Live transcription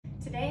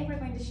Today we're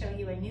going to show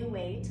you a new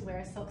way to wear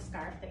a silk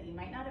scarf that you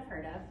might not have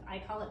heard of. I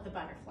call it the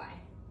butterfly.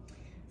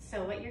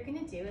 So what you're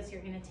going to do is you're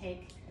going to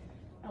take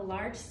a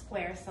large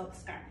square silk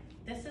scarf.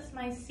 This is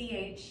my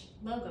CH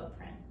logo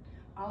print.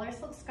 All our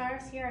silk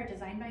scarves here are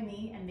designed by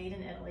me and made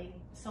in Italy,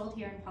 sold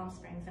here in Palm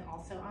Springs and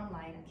also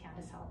online at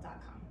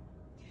CandiceHeld.com.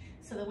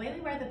 So the way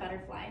we wear the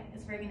butterfly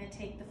is we're going to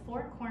take the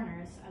four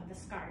corners of the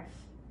scarf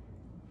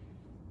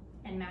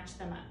and match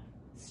them up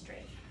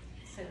straight.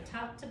 So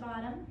top to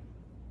bottom,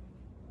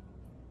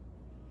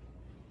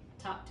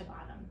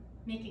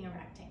 making a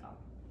rectangle.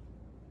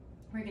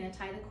 We're going to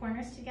tie the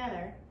corners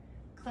together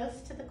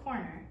close to the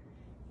corner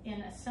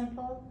in a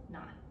simple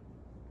knot.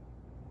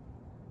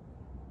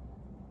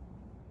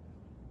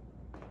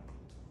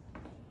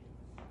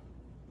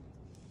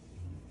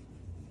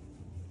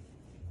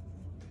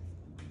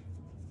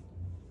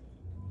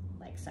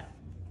 Like so.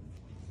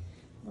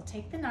 We'll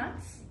take the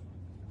knots.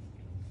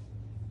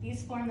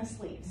 These form the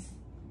sleeves.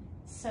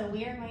 So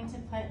we are going to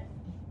put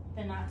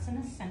the knots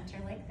in the center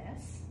like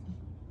this,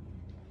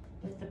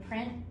 with the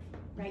print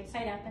right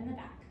side up in the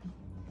back.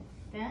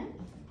 Then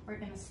we're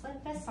going to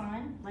slip this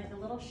on like a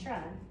little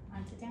shrug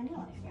onto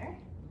Daniela here.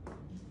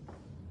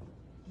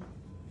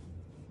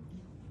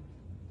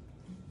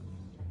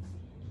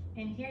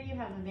 And here you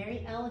have a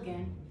very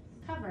elegant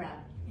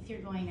cover-up if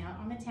you're going out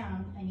on the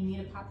town and you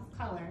need a pop of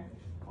color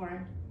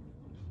or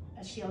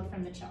a shield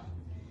from the chill.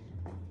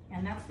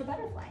 And that's the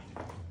butterfly.